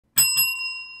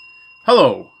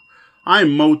Hello,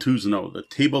 I'm Mo Tuzno, the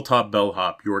Tabletop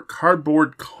Bellhop, your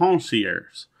cardboard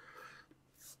concierge.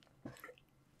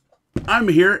 I'm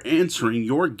here answering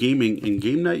your gaming and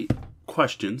game night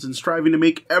questions and striving to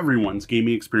make everyone's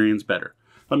gaming experience better.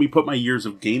 Let me put my years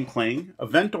of game playing,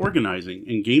 event organizing,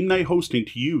 and game night hosting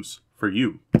to use for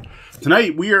you.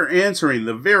 Tonight we are answering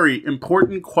the very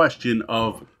important question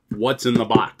of what's in the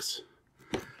box.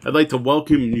 I'd like to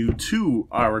welcome you to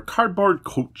our cardboard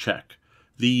coat check,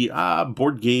 the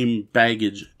board game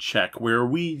baggage check, where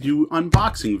we do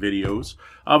unboxing videos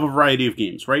of a variety of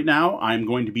games. Right now, I'm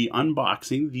going to be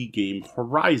unboxing the game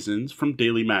Horizons from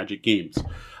Daily Magic Games.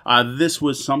 This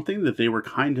was something that they were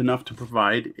kind enough to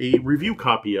provide a review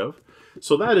copy of,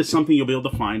 so that is something you'll be able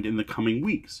to find in the coming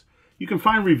weeks. You can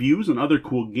find reviews and other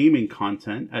cool gaming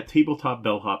content at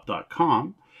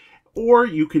tabletopbellhop.com, or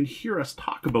you can hear us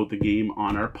talk about the game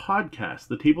on our podcast,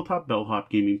 the Tabletop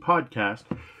Bellhop Gaming Podcast,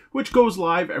 which goes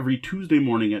live every Tuesday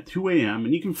morning at 2 a.m.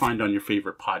 and you can find on your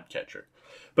favorite podcatcher.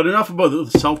 But enough about the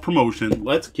self-promotion.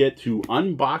 Let's get to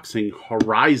unboxing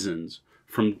Horizons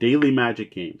from Daily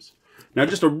Magic Games. Now,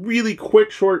 just a really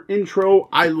quick, short intro.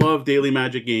 I love Daily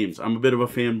Magic Games. I'm a bit of a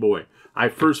fanboy. I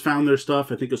first found their stuff,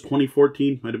 I think it was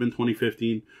 2014, might have been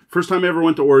 2015. First time I ever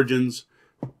went to Origins.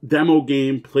 Demo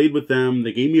game, played with them.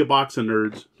 They gave me a box of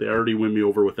nerds. They already win me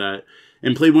over with that.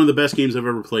 And played one of the best games I've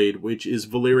ever played, which is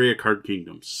Valeria Card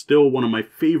Kingdom. Still one of my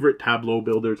favorite tableau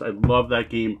builders. I love that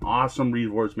game. Awesome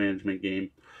resource management game.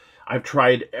 I've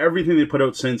tried everything they put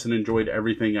out since and enjoyed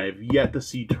everything. I have yet to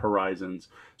see Horizons.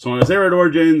 So when I was there at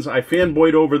Origins, I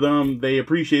fanboyed over them. They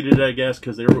appreciated it, I guess,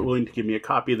 because they were willing to give me a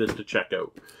copy of this to check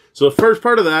out. So the first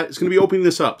part of that is going to be opening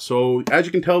this up. So as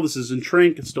you can tell, this is in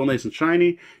shrink. It's still nice and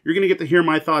shiny. You're going to get to hear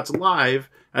my thoughts live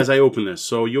as I open this.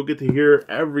 So you'll get to hear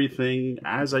everything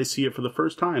as I see it for the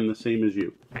first time, the same as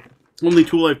you. Only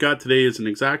tool I've got today is an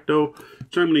X-Acto,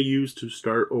 which I'm going to use to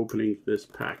start opening this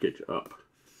package up.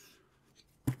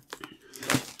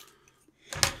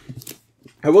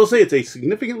 I will say it's a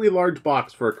significantly large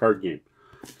box for a card game.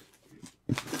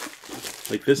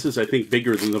 Like, this is, I think,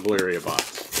 bigger than the Valeria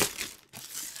box.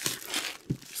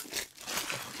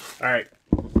 Alright,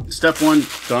 step one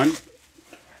done.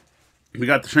 We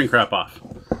got the shrink wrap off.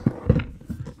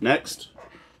 Next.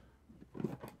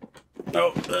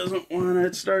 Oh, doesn't want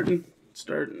it. Starting.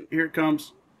 Here it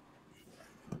comes.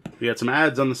 We got some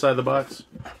ads on the side of the box.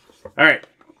 Alright,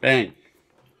 bang.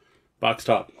 Box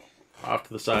top. Off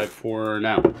to the side for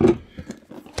now.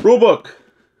 Rulebook.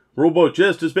 Rulebook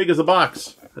just as big as the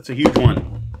box. That's a huge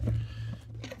one.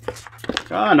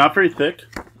 Not very thick.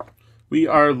 We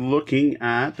are looking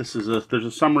at, there's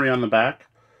a summary on the back.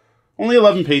 Only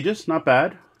 11 pages, not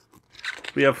bad.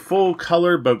 We have full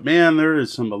color, but man, there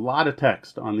is a lot of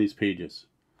text on these pages.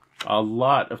 A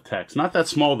lot of text. Not that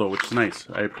small though, which is nice.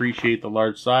 I appreciate the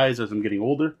large size as I'm getting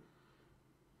older.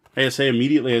 I say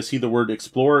immediately I see the word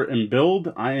explore and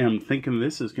build. I am thinking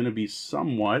this is going to be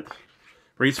somewhat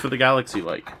Race for the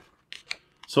Galaxy-like.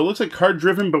 So it looks like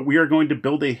card-driven, but we are going to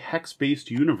build a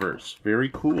hex-based universe. Very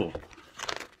cool.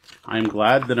 I'm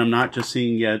glad that I'm not just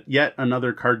seeing yet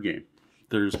another card game.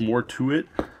 There's more to it.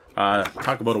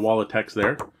 Talk about a wall of text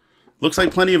there. Looks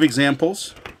like plenty of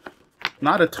examples.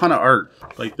 Not a ton of art.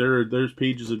 Like there's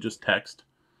pages of just text.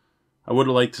 I would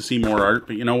have liked to see more art,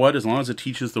 but you know what? As long as it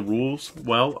teaches the rules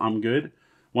well, I'm good.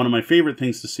 One of my favorite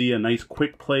things to see, a nice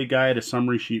quick play guide, a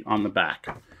summary sheet on the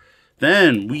back.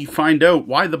 Then we find out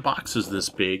why the box is this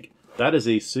big. That is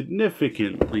a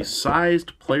significantly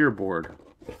sized player board.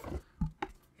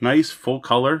 Nice, full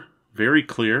color, very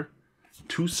clear,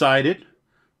 two-sided.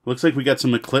 Looks like we got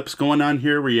some eclipse going on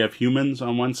here where you have humans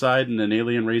on one side and an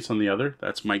alien race on the other.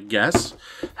 That's my guess.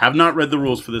 Have not read the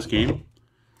rules for this game.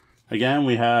 Again,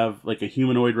 we have like a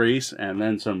humanoid race and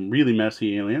then some really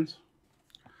messy aliens.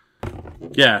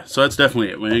 Yeah, so that's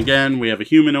definitely it. Again, we have a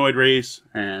humanoid race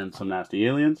and some nasty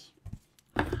aliens.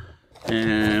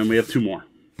 And we have two more.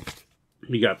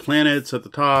 We got planets at the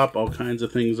top, all kinds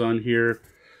of things on here.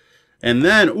 And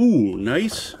then, ooh,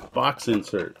 nice box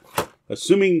insert.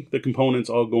 Assuming the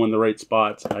components all go in the right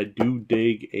spots, I do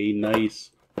dig a nice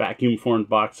vacuum formed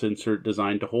box insert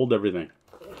designed to hold everything.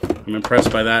 I'm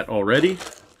impressed by that already.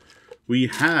 We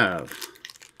have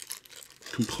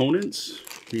components.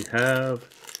 We have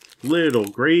little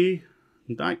gray,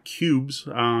 not cubes,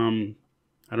 I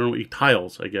don't know,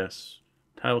 tiles, I guess.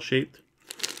 Tile shaped.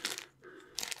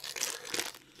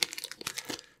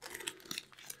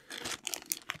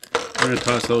 I'm going to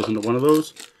toss those into one of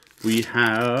those. We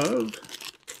have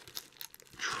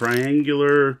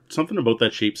triangular, something about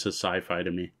that shape says sci-fi to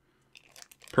me.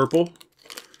 Purple.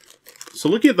 So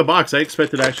looking at the box, I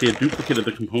expected actually a duplicate of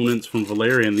the components from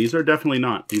Valeria, and these are definitely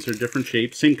not. These are different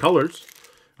shapes, same colors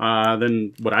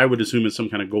than what I would assume is some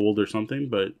kind of gold or something,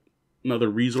 but another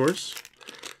resource.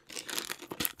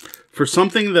 For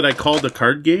something that I called a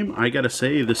card game, I gotta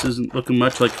say this isn't looking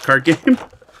much like a card game.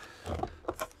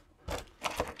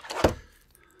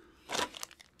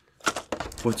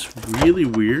 What's really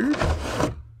weird?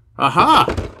 Aha!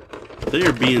 They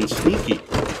are being sneaky.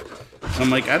 So I'm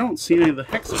like, I don't see any of the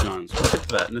hexagons. We'll get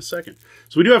to that in a second.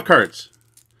 So we do have cards.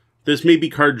 This may be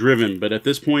card driven, but at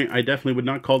this point, I definitely would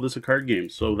not call this a card game.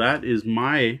 So that is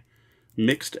my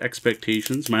mixed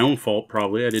expectations. My own fault,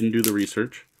 probably. I didn't do the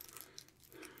research.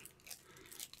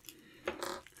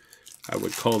 I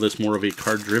would call this more of a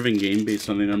card-driven game based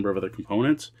on the number of other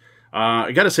components.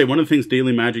 I gotta say, one of the things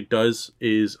Daily Magic does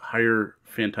is hire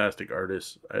fantastic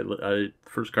artists.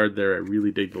 First card there, I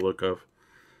really dig the look of.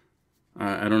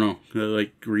 I don't know,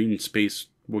 like green space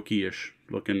Wookiee-ish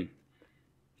looking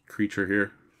creature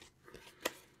here.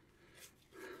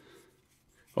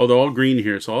 Oh, they're all green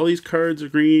here, so all these cards are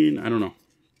green. I don't know.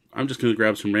 I'm just gonna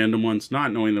grab some random ones,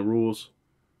 not knowing the rules.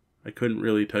 I couldn't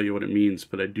really tell you what it means,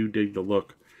 but I do dig the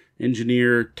look.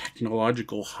 Engineer,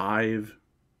 Technological Hive.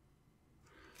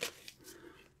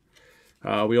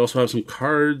 We also have some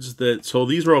cards that... So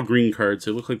these are all green cards.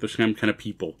 They look like they're some kind of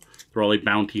people. They're all like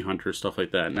bounty hunters, stuff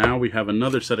like that. Now we have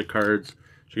another set of cards.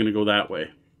 Which are going to go that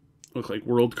way. Look like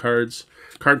world cards.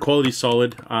 Card quality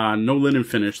solid. No linen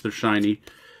finish. They're shiny.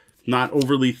 Not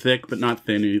overly thick, but not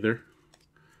thin either.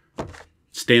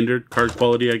 Standard card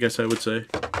quality, I guess I would say.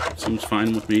 Seems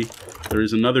fine with me. There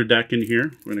is another deck in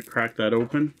here. We're going to crack that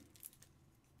open.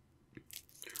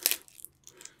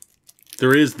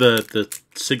 There is the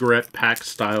cigarette pack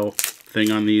style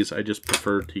thing on these. I just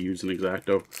prefer to use an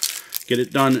X-Acto. Get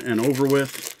it done and over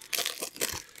with.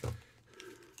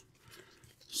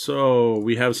 So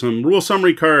we have some rule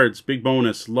summary cards. Big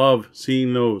bonus. Love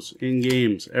seeing those in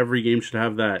games. Every game should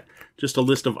have that. Just a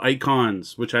list of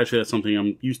icons, which actually that's something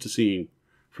I'm used to seeing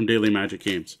from Daily Magic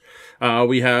games.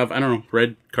 We have, I don't know,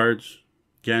 red cards.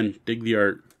 Again, dig the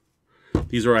art.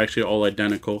 These are actually all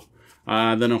identical.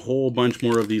 Then a whole bunch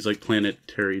more of these like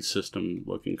planetary system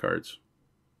looking cards.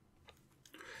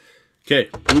 Okay,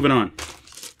 moving on.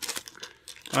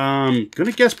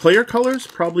 Gonna guess player colors,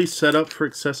 probably set up for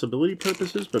accessibility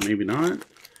purposes, but maybe not.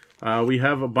 We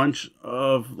have a bunch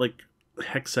of like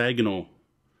hexagonal,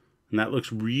 and that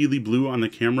looks really blue on the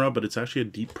camera, but it's actually a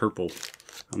deep purple.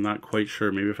 I'm not quite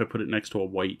sure. Maybe if I put it next to a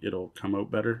white, it'll come out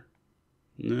better.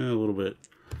 A little bit.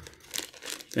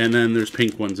 And then there's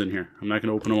pink ones in here. I'm not going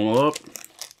to open them all up.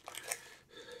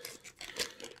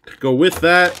 To go with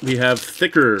that, we have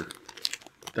thicker.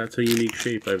 That's a unique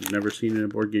shape. I've never seen in a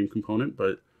board game component,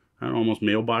 but I don't know, almost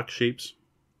mailbox shapes.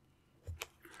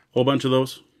 Whole bunch of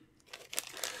those.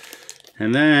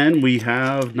 And then we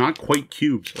have not quite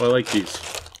cubes. Oh, I like these.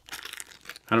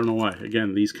 I don't know why.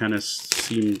 Again, these kind of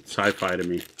seem sci-fi to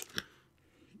me.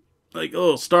 Like,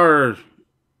 oh, star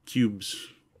cubes.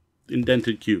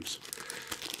 Indented cubes.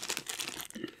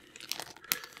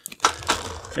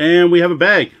 And we have a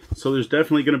bag. So there's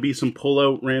definitely going to be some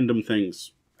pull-out random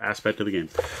things aspect of the game.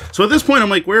 So at this point, I'm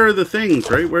like, where are the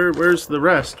things, right? Where's the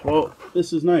rest? Well,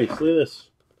 this is nice. Look at this.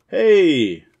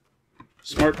 Hey!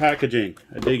 Smart packaging.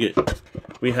 I dig it.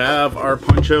 We have our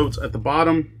punch-outs at the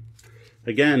bottom.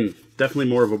 Again, definitely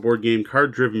more of a board game.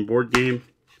 Card-driven board game.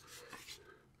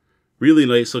 Really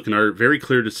nice looking art. Very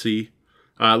clear to see.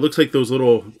 Looks like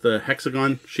the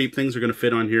hexagon-shaped things are going to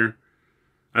fit on here.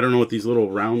 I don't know what these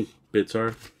little round bits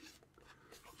are.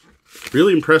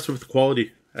 Really impressed with the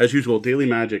quality. As usual, Daily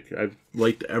Magic. I've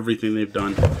liked everything they've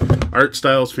done. Art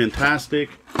style is fantastic.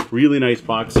 Really nice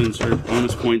box insert.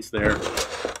 Bonus points there.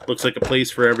 Looks like a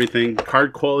place for everything.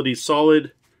 Card quality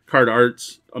solid. Card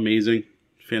art's amazing.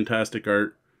 Fantastic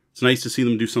art. It's nice to see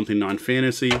them do something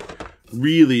non-fantasy.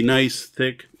 Really nice,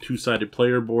 thick, two-sided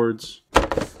player boards.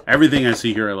 Everything I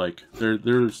see here I like.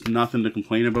 There's nothing to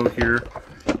complain about here.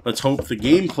 Let's hope the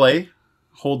gameplay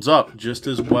holds up just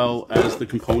as well as the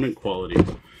component quality.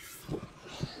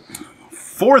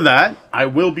 For that, I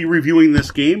will be reviewing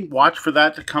this game. Watch for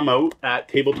that to come out at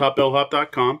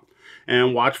tabletopbellhop.com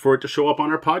and watch for it to show up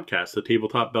on our podcast, the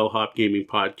Tabletop Bellhop Gaming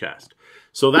Podcast.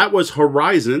 So that was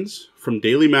Horizons from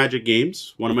Daily Magic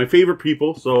Games, one of my favorite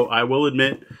people, so I will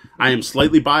admit I am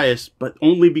slightly biased, but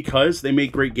only because they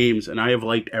make great games, and I have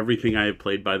liked everything I have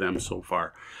played by them so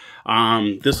far.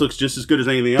 This looks just as good as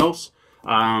anything else.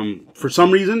 For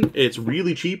some reason, it's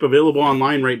really cheap, available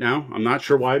online right now. I'm not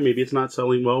sure why. Maybe it's not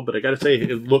selling well, but I gotta say,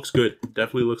 it looks good.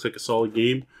 Definitely looks like a solid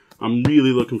game. I'm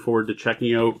really looking forward to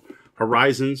checking out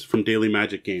Horizons from Daily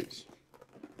Magic Games.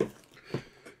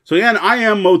 So again, I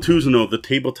am Mo Tuzano, the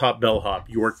Tabletop Bellhop,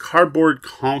 your cardboard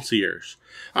concierge.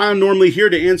 I'm normally here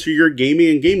to answer your gaming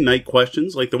and game night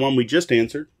questions like the one we just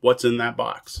answered, what's in that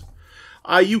box?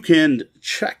 You can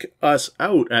check us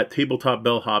out at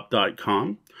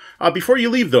tabletopbellhop.com. Before you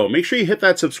leave, though, make sure you hit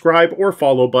that subscribe or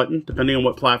follow button, depending on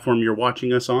what platform you're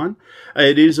watching us on.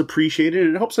 It is appreciated,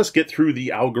 and it helps us get through the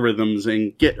algorithms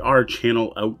and get our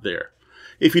channel out there.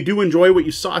 If you do enjoy what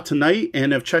you saw tonight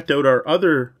and have checked out our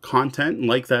other content and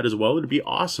like that as well, it'd be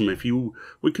awesome if you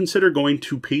would consider going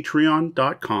to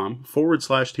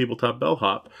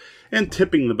patreon.com/tabletopbellhop and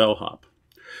tipping the bellhop.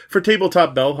 For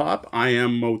Tabletop Bellhop, I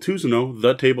am Mo Tuzano,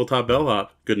 the Tabletop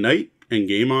Bellhop. Good night and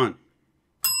game on.